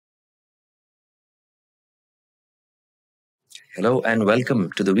Hello and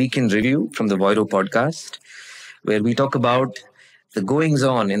welcome to the Weekend Review from the Voiro podcast, where we talk about the goings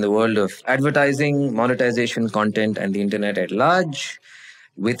on in the world of advertising, monetization, content, and the internet at large.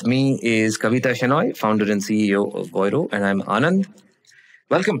 With me is Kavita Shenoy, founder and CEO of Voiro, and I'm Anand.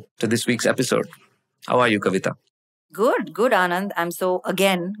 Welcome to this week's episode. How are you, Kavita? Good, Anand. I'm so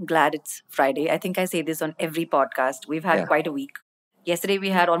again glad it's Friday. I think I say this on every podcast. We've had Yeah. quite a week. Yesterday we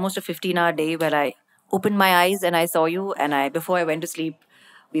had almost a 15-hour day where I opened my eyes and I saw you, and I before I went to sleep,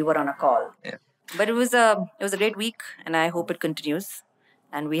 we were on a call. Yeah. But it was a great week, and I hope it continues.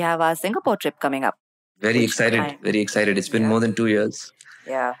 And we have our Singapore trip coming up. Very excited. Very excited. It's been more than 2 years.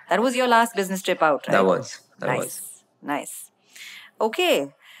 Yeah, that was your last business trip out, right? That was. Nice.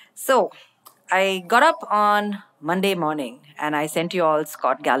 Okay, so I got up on Monday morning and I sent you all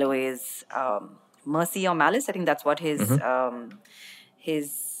Scott Galloway's Mercy or Malice. I think that's what his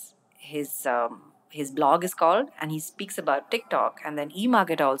his his blog is called, and he speaks about TikTok. And then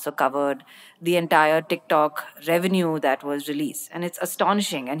eMarket also covered the entire TikTok revenue that was released, and it's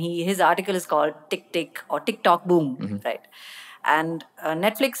astonishing. And his article is called Tick Tick or TikTok Boom, right? And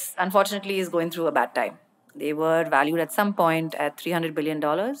Netflix, unfortunately, is going through a bad time. They were valued at some point at $300 billion,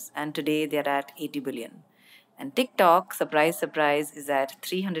 and today they're at 80 billion. And TikTok, surprise, surprise, is at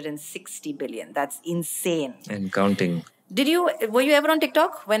 360 billion. That's insane. And counting. Were you ever on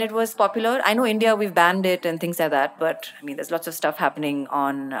TikTok when it was popular? I know India, we've banned it and things like that, but I mean, there's lots of stuff happening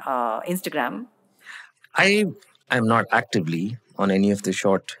on Instagram. I am not actively on any of the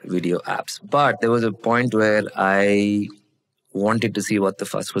short video apps, but there was a point where I wanted to see what the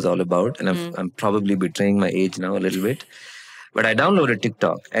fuss was all about, and I'm probably betraying my age now a little bit. But I downloaded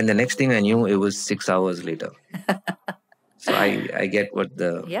TikTok, and the next thing I knew, it was 6 hours later. So I get what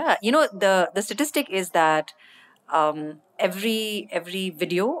the the statistic is that every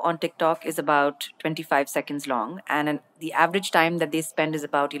video on TikTok is about 25 seconds long, and the average time that they spend is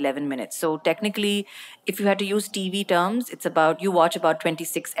about 11 minutes. So technically, if you had to use TV terms, it's about you watch about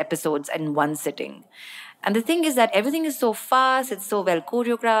 26 episodes in one sitting. And the thing is that everything is so fast, it's so well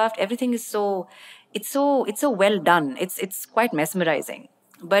choreographed, everything is so well done. It's quite mesmerizing.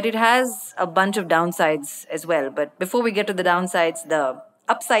 But it has a bunch of downsides as well. But before we get to the downsides, the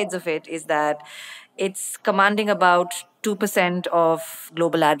upsides of it is that it's commanding about 2% of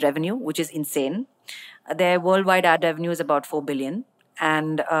global ad revenue, which is insane. Their worldwide ad revenue is about 4 billion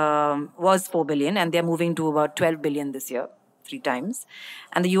and was 4 billion, and they're moving to about 12 billion this year, 3 times.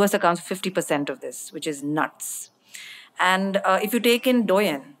 And the US accounts for 50% of this, which is nuts. And if you take in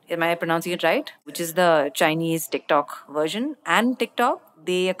Douyin, am I pronouncing it right? Which is the Chinese TikTok version, and TikTok,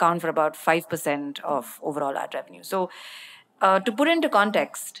 they account for about 5% of overall ad revenue. So to put into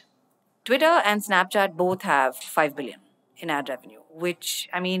context, Twitter and Snapchat both have 5 billion in ad revenue, which,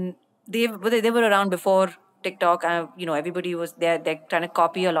 I mean, they were around before TikTok. Everybody was there. They're trying to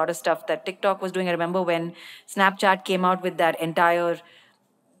copy a lot of stuff that TikTok was doing. I remember when Snapchat came out with that entire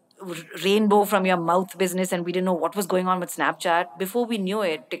rainbow from your mouth business, and we didn't know what was going on with Snapchat. Before we knew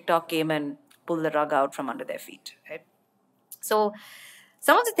it, TikTok came and pulled the rug out from under their feet, right? So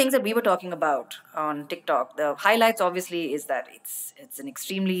some of the things that we were talking about on TikTok, the highlights obviously is that it's an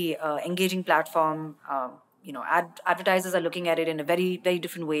extremely engaging platform. Advertisers are looking at it in a very, very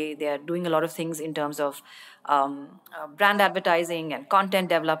different way. They are doing a lot of things in terms of brand advertising and content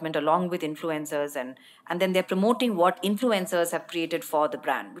development along with influencers, and then they're promoting what influencers have created for the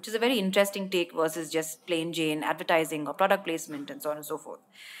brand, which is a very interesting take versus just plain Jane advertising or product placement and so on and so forth.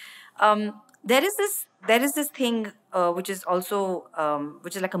 There is this thing which is also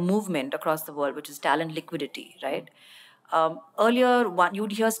which is like a movement across the world, which is talent liquidity, right? Earlier,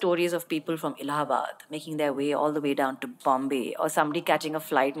 you'd hear stories of people from Allahabad making their way all the way down to Bombay, or somebody catching a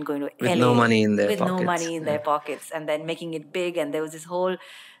flight and going to with LA no money in their with pockets. no money in their pockets, and then making it big. And there was this whole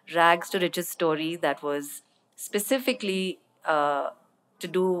rags to riches story that was specifically to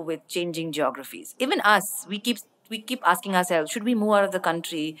do with changing geographies. Even us, we keep asking ourselves, should we move out of the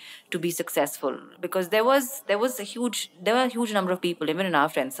country to be successful? Because there were a huge number of people, even in our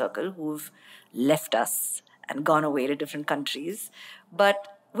friend circle, who've left us and gone away to different countries.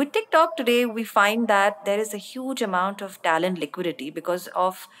 But with TikTok today, we find that there is a huge amount of talent liquidity because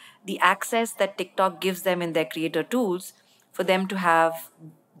of the access that TikTok gives them in their creator tools for them to have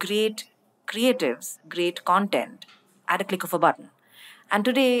great creatives, great content at a click of a button. And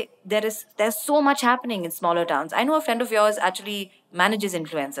today there's so much happening in smaller towns. I know a friend of yours actually manages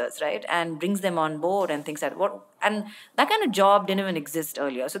influencers, right, and brings them on board and things like that. And that kind of job didn't even exist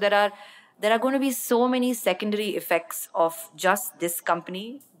earlier. So there are going to be so many secondary effects of just this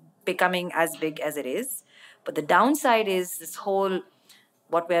company becoming as big as it is. But the downside is this whole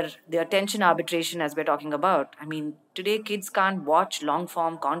what we're the attention arbitration as we're talking about. I mean, today kids can't watch long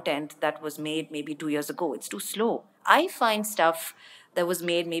form content that was made maybe 2 years ago. It's too slow. I find stuff that was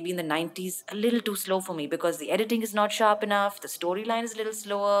made maybe in the 90s a little too slow for me because the editing is not sharp enough, the storyline is a little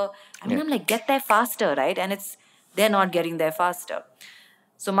slower. I mean, Yeah. I'm like, get there faster, right? And they're not getting there faster.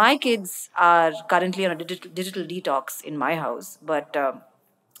 So my kids are currently on a digital detox in my house, but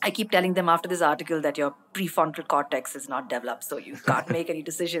I keep telling them after this article that your prefrontal cortex is not developed, so you can't make any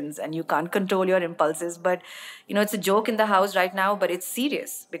decisions and you can't control your impulses. But it's a joke in the house right now, but it's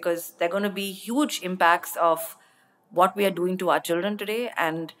serious because there are going to be huge impacts of what we are doing to our children today,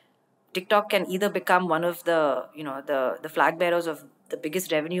 and TikTok can either become one of the flag bearers of the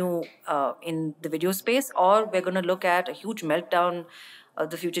biggest revenue in the video space, or we're going to look at a huge meltdown of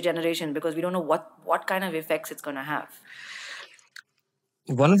the future generation because we don't know what kind of effects it's going to have.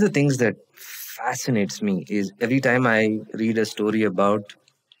 One of the things that fascinates me is every time I read a story about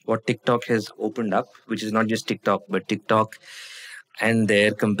what TikTok has opened up, which is not just TikTok, but TikTok and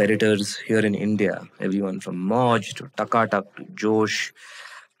their competitors here in India, everyone from Moj to Takatak to Josh.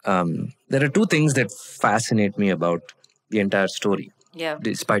 There are two things that fascinate me about the entire story, Yeah.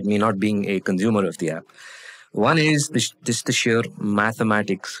 despite me not being a consumer of the app. One is the sheer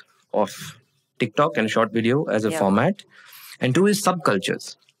mathematics of TikTok and short video as a Yeah. format, and two is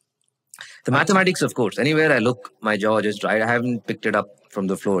subcultures. The mathematics, of course, anywhere I look, my jaw just I haven't picked it up from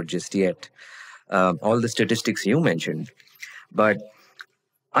the floor just yet. All the statistics you mentioned, but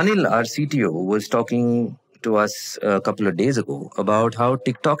Anil, our CTO, was talking to us a couple of days ago about how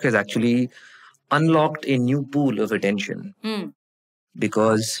TikTok has actually unlocked a new pool of attention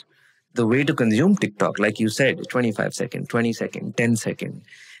because the way to consume TikTok, like you said, 25 second, 20 second, 10 second,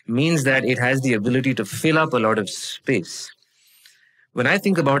 means that it has the ability to fill up a lot of space. When I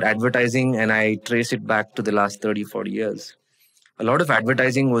think about advertising and I trace it back to the last 30, 40 years, a lot of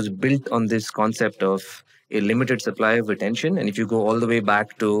advertising was built on this concept of a limited supply of attention. And if you go all the way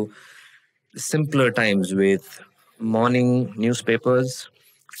back to simpler times with morning newspapers,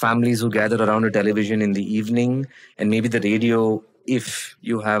 families who gather around a television in the evening, and maybe the radio if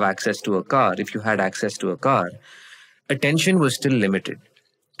you have access to a car, if you had access to a car, attention was still limited.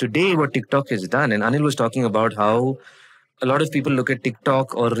 Today, what TikTok has done, and Anil was talking about how a lot of people look at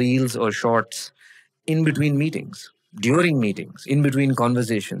TikTok or reels or shorts in between meetings, during meetings, in between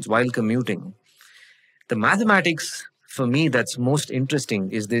conversations, while commuting. The mathematics for me that's most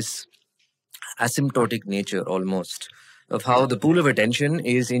interesting is this asymptotic nature almost of how the pool of attention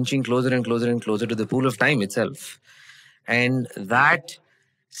is inching closer and closer and closer to the pool of time itself. And that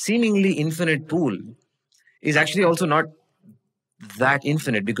seemingly infinite pool is actually also not that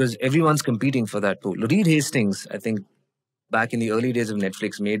infinite because everyone's competing for that pool. Reed Hastings, I think, back in the early days of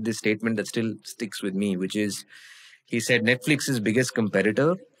Netflix, made this statement that still sticks with me, which is he said Netflix's biggest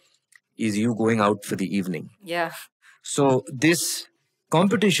competitor is you going out for the evening. Yeah. So this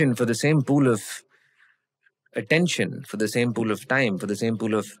competition for the same pool of attention, for the same pool of time, for the same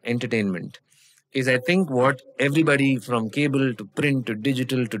pool of entertainment is, I think, what everybody from cable to print to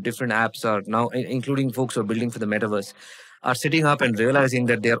digital to different apps are now, including folks who are building for the metaverse, are sitting up and realizing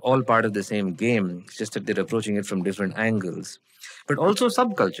that they're all part of the same game. It's just that they're approaching it from different angles. But also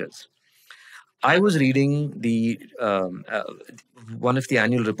subcultures. I was reading one of the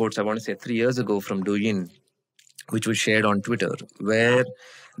annual reports, I want to say 3 years ago from Douyin, which was shared on Twitter, where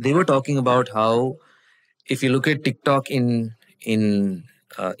they were talking about how if you look at TikTok in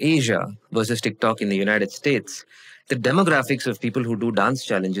Asia versus TikTok in the United States, the demographics of people who do dance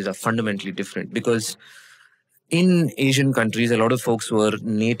challenges are fundamentally different because in Asian countries, a lot of folks were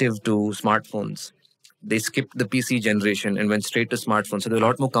native to smartphones. They skipped the PC generation and went straight to smartphones. So they're a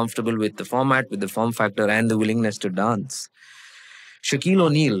lot more comfortable with the format, with the form factor, and the willingness to dance. Shaquille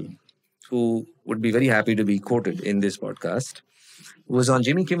O'Neal, who would be very happy to be quoted in this podcast, was on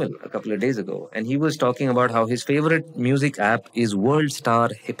Jimmy Kimmel a couple of days ago, and he was talking about how his favorite music app is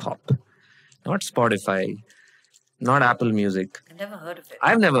WorldstarHipHop, not Spotify, not Apple Music. I've never heard of it.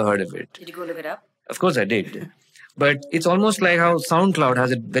 I've never heard of it. Did you go look it up? Of course I did. But it's almost like how SoundCloud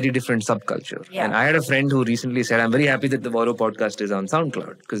has a very different subculture. Yeah. And I had a friend who recently said, I'm very happy that the Voiro podcast is on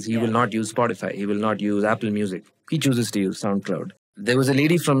SoundCloud because he will not use Spotify. He will not use Apple Music. He chooses to use SoundCloud. There was a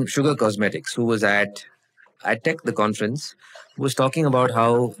lady from Sugar Cosmetics who was at Tech, the conference, who was talking about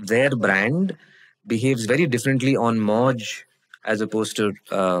how their brand behaves very differently on Moj as opposed to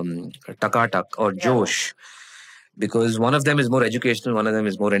Takatak or Josh. Because one of them is more educational, one of them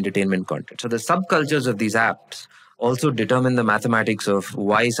is more entertainment content. So the subcultures of these apps also determine the mathematics of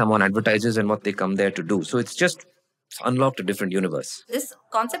why someone advertises and what they come there to do. So it's just unlocked a different universe. This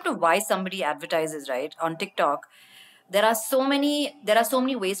concept of why somebody advertises, right, on TikTok, there are so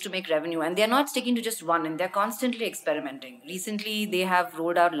many ways to make revenue, and they're not sticking to just one, and they're constantly experimenting. Recently they have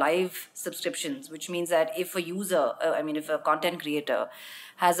rolled out live subscriptions, which means that if a user if a content creator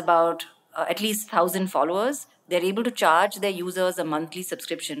has about at least 1,000 followers, they're able to charge their users a monthly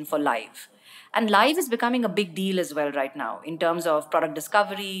subscription for live. And live is becoming a big deal as well right now in terms of product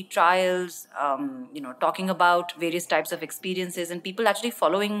discovery, trials, talking about various types of experiences, and people actually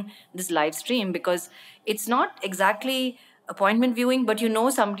following this live stream because it's not exactly appointment viewing, but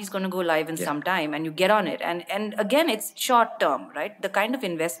somebody's going to go live in some time, and you get on it. And again, it's short term, right? The kind of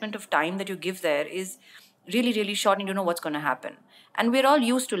investment of time that you give there is really, really short, and you don't know what's going to happen. And we're all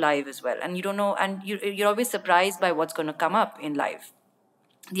used to live as well, and you don't know, and you're always surprised by what's going to come up in live.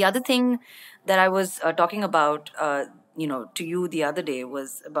 The other thing that I was talking about, to you the other day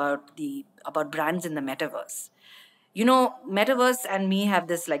was about brands in the metaverse. Metaverse and me have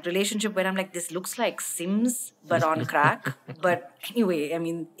this like relationship where I'm like, this looks like Sims but on crack. But anyway, I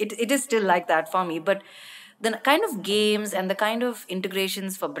mean, it is still like that for me. But the kind of games and the kind of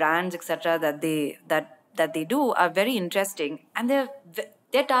integrations for brands, etc., that they do are very interesting, and they're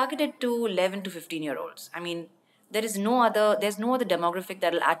targeted to 11 to 15-year-olds. I mean, there's no other demographic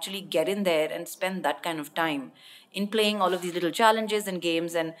that'll actually get in there and spend that kind of time in playing all of these little challenges and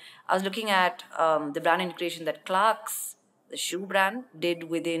games. And I was looking at the brand integration that Clark's, the shoe brand, did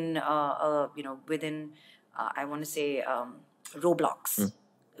within I want to say Roblox.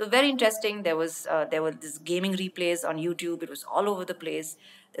 It was very interesting. There were this gaming replays on YouTube. It was all over the place.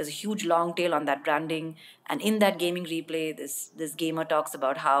 There's a huge long tail on that branding, and in that gaming replay, this gamer talks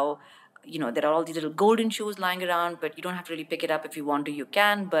about how there are all these little golden shoes lying around, but you don't have to really pick it up. If you want to, you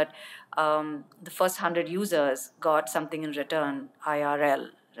can. But the first 100 users got something in return, IRL,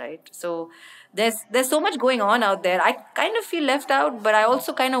 right? So there's so much going on out there. I kind of feel left out, but I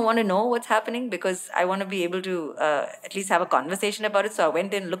also kind of want to know what's happening because I want to be able to at least have a conversation about it. So I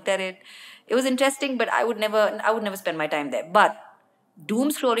went in, looked at it. It was interesting, but I would never spend my time there. But doom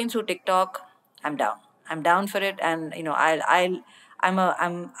scrolling through TikTok, I'm down. I'm down for it, and I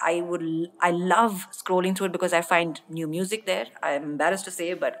love scrolling through it because I find new music there. I'm embarrassed to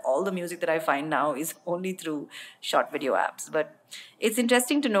say, but all the music that I find now is only through short video apps. But it's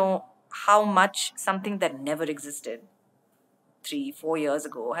interesting to know how much something that never existed 3 4 years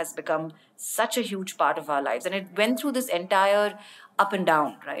ago has become such a huge part of our lives. And it went through this entire up and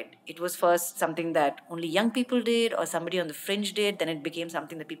down, right? It was first something that only young people did or somebody on the fringe did. Then it became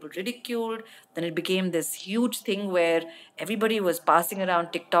something that people ridiculed. Then it became this huge thing where everybody was passing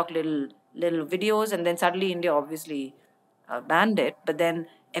around TikTok little videos. And then suddenly India obviously banned it. But then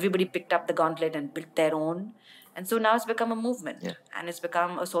everybody picked up the gauntlet and built their own. And so now it's become a movement. Yeah. And it's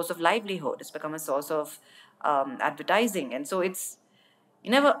become a source of livelihood. It's become a source of advertising. And so you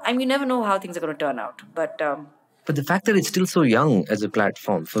never know how things are going to turn out. But the fact that it's still so young as a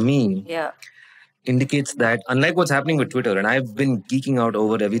platform, for me, yeah, indicates that unlike what's happening with Twitter, and I've been geeking out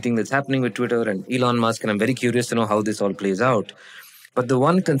over everything that's happening with Twitter and Elon Musk, and I'm very curious to know how this all plays out. But the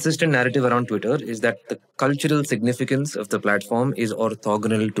one consistent narrative around Twitter is that the cultural significance of the platform is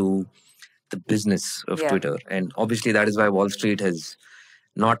orthogonal to the business of Yeah. Twitter. And obviously, that is why Wall Street has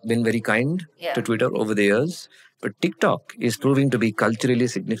not been very kind Yeah. to Twitter over the years. But TikTok is proving to be culturally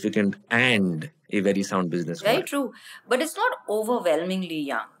significant and a very sound business Very model. true. But it's not overwhelmingly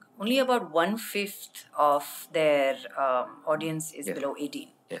young. Only about 1/5 of their audience is below 18.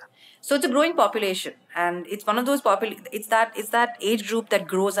 Yeah. So it's a growing population, and it's one of those it's that age group that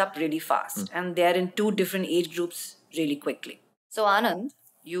grows up really fast, and they're in two different age groups really quickly. So Anand,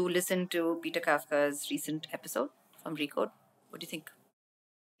 you listened to Peter Kafka's recent episode from Recode. What do you think?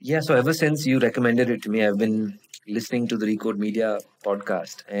 Yeah, so ever since you recommended it to me, I've been listening to the Recode Media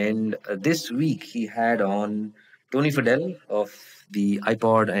podcast. And this week he had on Tony Fadell of the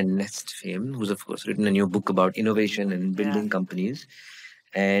iPod and Nest fame, who's, of course, written a new book about innovation and building companies,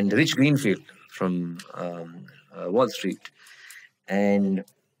 and Rich Greenfield from Wall Street. And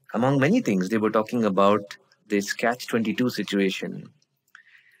among many things, they were talking about this catch-22 situation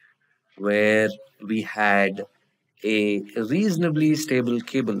where we had a reasonably stable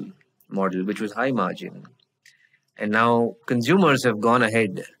cable model, which was high margin. And now consumers have gone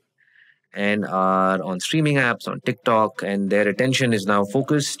ahead and are on streaming apps, on TikTok, and their attention is now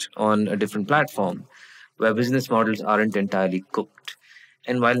focused on a different platform where business models aren't entirely cooked.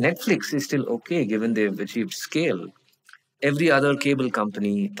 And while Netflix is still okay, given they've achieved scale, every other cable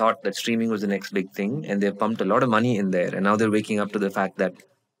company thought that streaming was the next big thing, and they pumped a lot of money in there. And now they're waking up to the fact that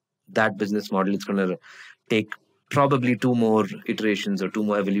that business model is going to take probably two more iterations or two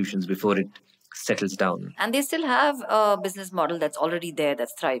more evolutions before it settles down. And they still have a business model that's already there,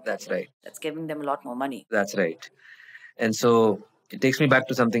 that's thriving. That's right. That's giving them a lot more money. That's right. And so it takes me back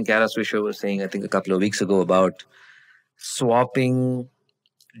to something Kara Swisher was saying, I think, a couple of weeks ago about swapping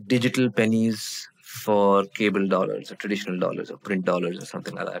digital pennies for cable dollars or traditional dollars or print dollars or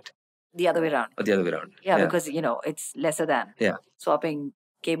something like that. The other way around. Or the other way around. Yeah, because, it's lesser than swapping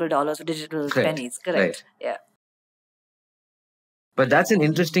cable dollars for digital pennies. Correct. Right. Yeah. But that's an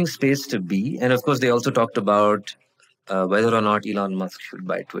interesting space to be. And of course, they also talked about whether or not Elon Musk should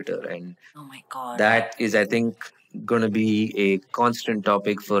buy Twitter. And oh my God. That is, I think, going to be a constant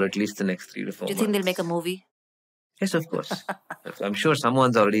topic for at least the next 3 to 4 months. Do you think they'll make a movie? Yes, of course. I'm sure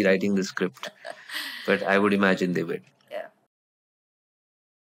someone's already writing the script, but I would imagine they will. Yeah.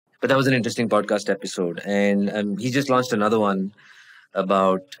 But that was an interesting podcast episode. And he just launched another one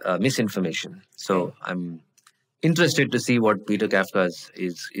about misinformation. So I'm interested to see what Peter Kafka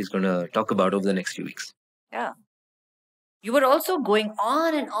is going to talk about over the next few weeks. Yeah. You were also going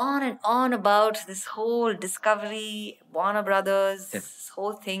on and on and on about this whole Discovery, Warner Brothers, this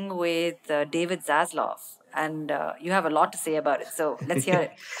whole thing with David Zaslav. And you have a lot to say about it. So let's hear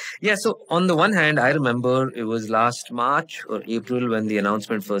it. Yeah, so on the one hand, I remember it was last March or April when the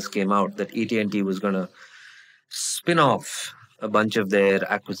announcement first came out that AT&T was going to spin off a bunch of their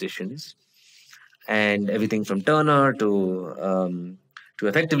acquisitions. And everything from Turner to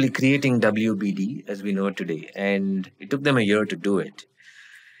effectively creating WBD as we know it today. And it took them a year to do it.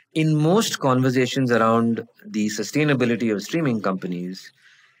 In most conversations around the sustainability of streaming companies,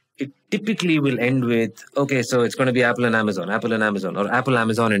 it typically will end with, okay, so it's going to be Apple and Amazon, or Apple,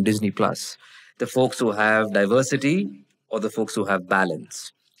 Amazon, and Disney Plus. The folks who have diversity or the folks who have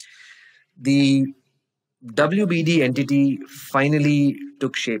balance. The WBD entity finally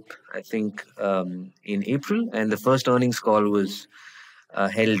took shape, I think, in April, and the first earnings call was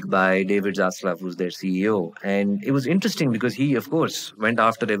held by David Zaslav, who's their CEO. And it was interesting because he, of course, went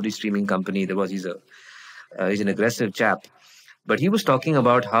after every streaming company. He's an aggressive chap. But he was talking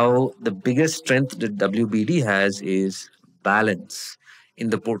about how the biggest strength that WBD has is balance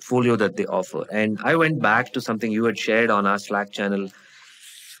in the portfolio that they offer. And I went back to something you had shared on our Slack channel,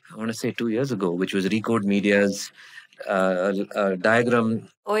 I want to say 2 years ago, which was Recode Media's diagram.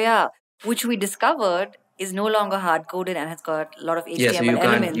 Oh, yeah. Which we discovered is no longer hard-coded and has got a lot of HTML so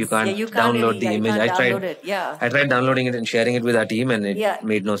elements. You can't download the image. I tried downloading it and sharing it with our team, and it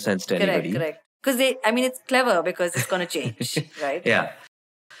made no sense to anybody. Correct. Because it's clever because it's going to change, right? Yeah.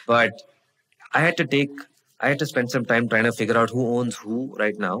 But I had to spend some time trying to figure out who owns who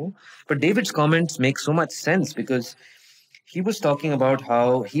right now. But David's comments make so much sense because he was talking about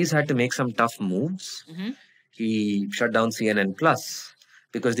how he's had to make some tough moves. Mm-hmm. He shut down CNN Plus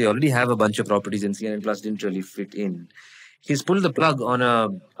because they already have a bunch of properties and CNN Plus didn't really fit in. He's pulled the plug on a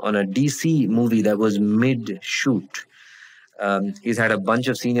DC movie that was mid-shoot. He's had a bunch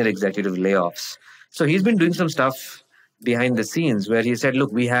of senior executive layoffs. So he's been doing some stuff behind the scenes where he said,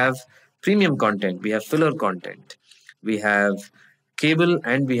 look, we have premium content, we have filler content, we have cable,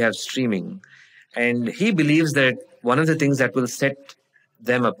 and we have streaming. And he believes that one of the things that will set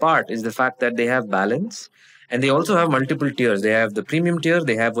them apart is the fact that they have balance. And they also have multiple tiers. They have the premium tier,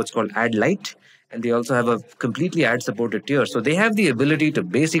 they have what's called Ad Lite, and they also have a completely ad-supported tier. So they have the ability to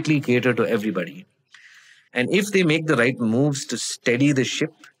basically cater to everybody. And if they make the right moves to steady the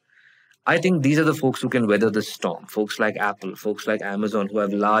ship, I think these are the folks who can weather the storm. Folks like Apple, folks like Amazon who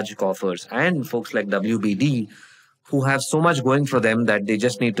have large coffers, and folks like WBD who have so much going for them that they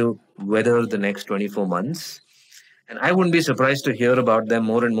just need to weather the next 24 months. And I wouldn't be surprised to hear about them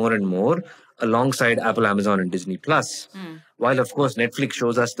more and more and more alongside Apple, Amazon, and Disney Plus. While, of course, Netflix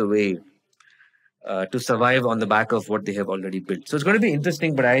shows us the way to survive on the back of what they have already built. So it's going to be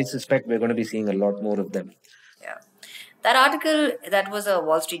interesting, but I suspect we're going to be seeing a lot more of them. Yeah. That article, that was a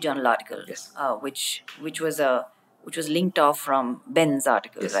Wall Street Journal article, yes. which was linked off from Ben's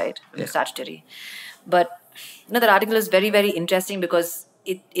article, yes. Right? From Statutory. But that article is very, very interesting because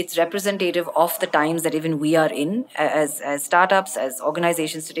it's representative of the times that even we are in as startups, as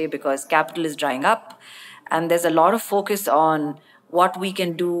organizations today, because capital is drying up, and there's a lot of focus on what we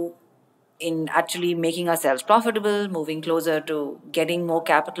can do in actually making ourselves profitable, moving closer to getting more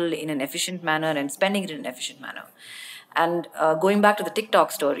capital in an efficient manner and spending it in an efficient manner. And going back to the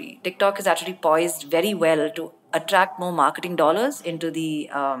TikTok story, TikTok is actually poised very well to attract more marketing dollars into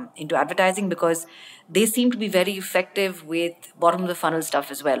advertising because they seem to be very effective with bottom of the funnel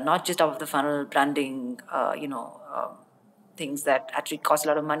stuff as well, not just top of the funnel branding, things that actually cost a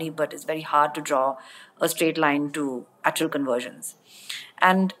lot of money, but it's very hard to draw a straight line to actual conversions.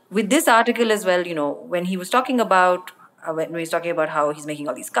 And with this article as well, when he was talking about how he's making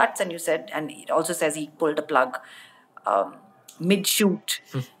all these cuts, and it also says he pulled a plug mid-shoot.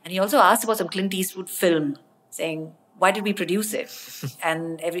 And he also asked about some Clint Eastwood film, saying, why did we produce it?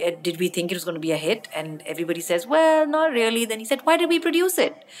 And did we think it was going to be a hit? And everybody says, well, not really. Then he said, why did we produce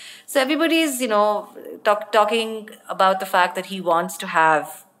it? So everybody's, talking about the fact that he wants to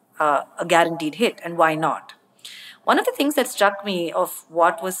have a guaranteed hit, and why not? One of the things that struck me of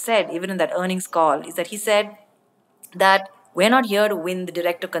what was said, even in that earnings call, is that he said that we're not here to win the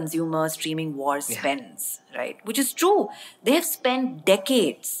direct to consumer streaming war spends, right? Which is true. They have spent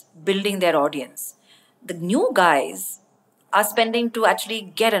decades building their audience. The new guys are spending to actually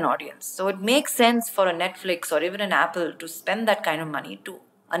get an audience. So it makes sense for a Netflix or even an Apple to spend that kind of money to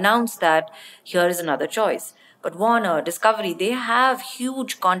announce that here is another choice. But Warner, Discovery, they have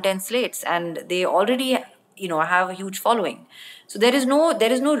huge content slates and they already have a huge following. So there is no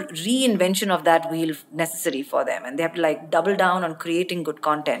reinvention of that wheel necessary for them, and they have to like double down on creating good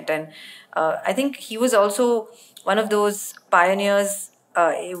content. And I think he was also one of those pioneers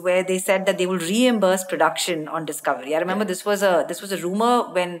where they said that they will reimburse production on Discovery. I remember this was a rumor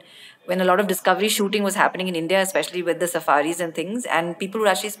when a lot of Discovery shooting was happening in India, especially with the safaris and things, and people would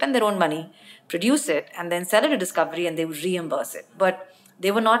actually spend their own money, produce it, and then sell it to Discovery, and they would reimburse it. But they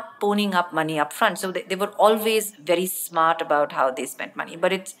were not ponying up money up front. So they were always very smart about how they spent money.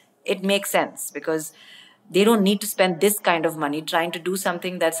 But it makes sense because they don't need to spend this kind of money trying to do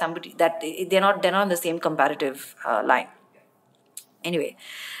something that somebody that they're not on the same comparative line. Anyway,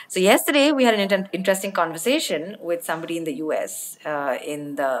 so yesterday we had an interesting conversation with somebody in the US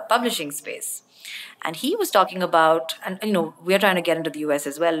in the publishing space. And he was talking about, and we're trying to get into the US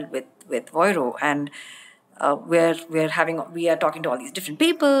as well with Voiro. And we are talking to all these different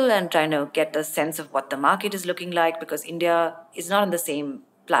people and trying to get a sense of what the market is looking like, because India is not on the same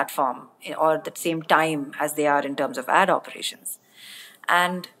platform or the same time as they are in terms of ad operations.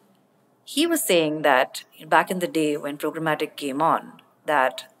 And he was saying that back in the day when programmatic came on,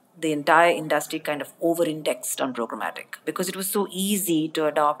 that the entire industry kind of over-indexed on programmatic because it was so easy to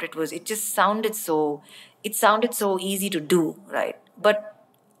adopt. It sounded so easy to do, right? But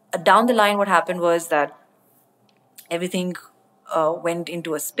down the line, what happened was that everything went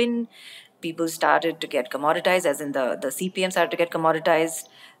into a spin. People started to get commoditized, as in the CPM started to get commoditized.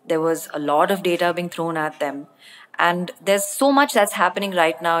 There was a lot of data being thrown at them. And there's so much that's happening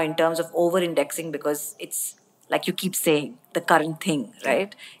right now in terms of over indexing because it's like you keep saying, the current thing,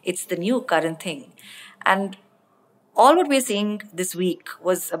 right? It's the new current thing. And all what we're seeing this week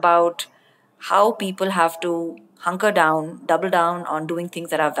was about how people have to hunker down, double down on doing things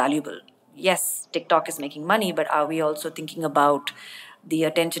that are valuable. Yes, TikTok is making money, but are we also thinking about the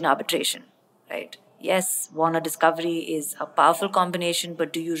attention arbitration, right? Yes, Warner Discovery is a powerful combination,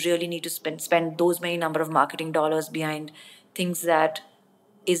 but do you really need to spend those many number of marketing dollars behind things that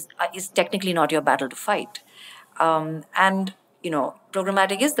is technically not your battle to fight? And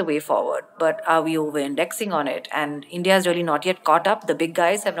programmatic is the way forward, but are we over indexing on it? And India has really not yet caught up. The big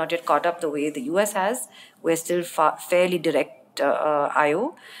guys have not yet caught up the way the US has. We're still fairly direct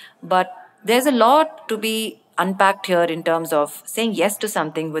IO, but there's a lot to be unpacked here in terms of saying yes to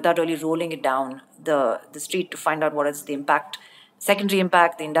something without really rolling it down the street to find out what is the impact, secondary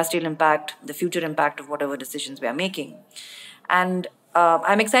impact, the industrial impact, the future impact of whatever decisions we are making. And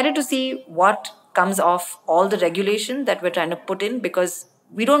I'm excited to see what comes off all the regulation that we're trying to put in, because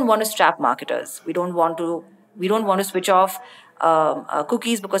we don't want to strap marketers. We don't want to switch off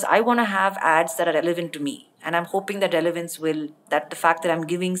cookies, because I want to have ads that are relevant to me. And I'm hoping that the fact that I'm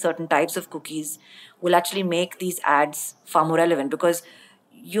giving certain types of cookies will actually make these ads far more relevant, because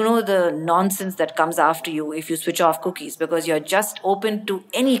the nonsense that comes after you if you switch off cookies, because you're just open to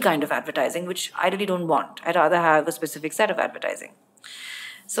any kind of advertising, which I really don't want. I'd rather have a specific set of advertising.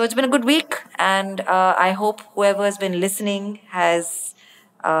 So it's been a good week, and I hope whoever has been listening has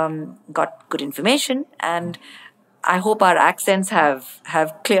got good information, and I hope our accents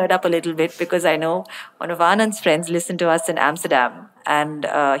have cleared up a little bit, because I know one of Anand's friends listened to us in Amsterdam, and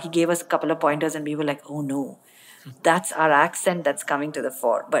he gave us a couple of pointers, and we were like, oh no, that's our accent that's coming to the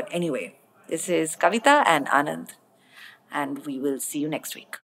fore. But anyway, this is Kavita and Anand, and we will see you next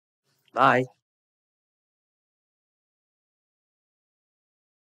week. Bye.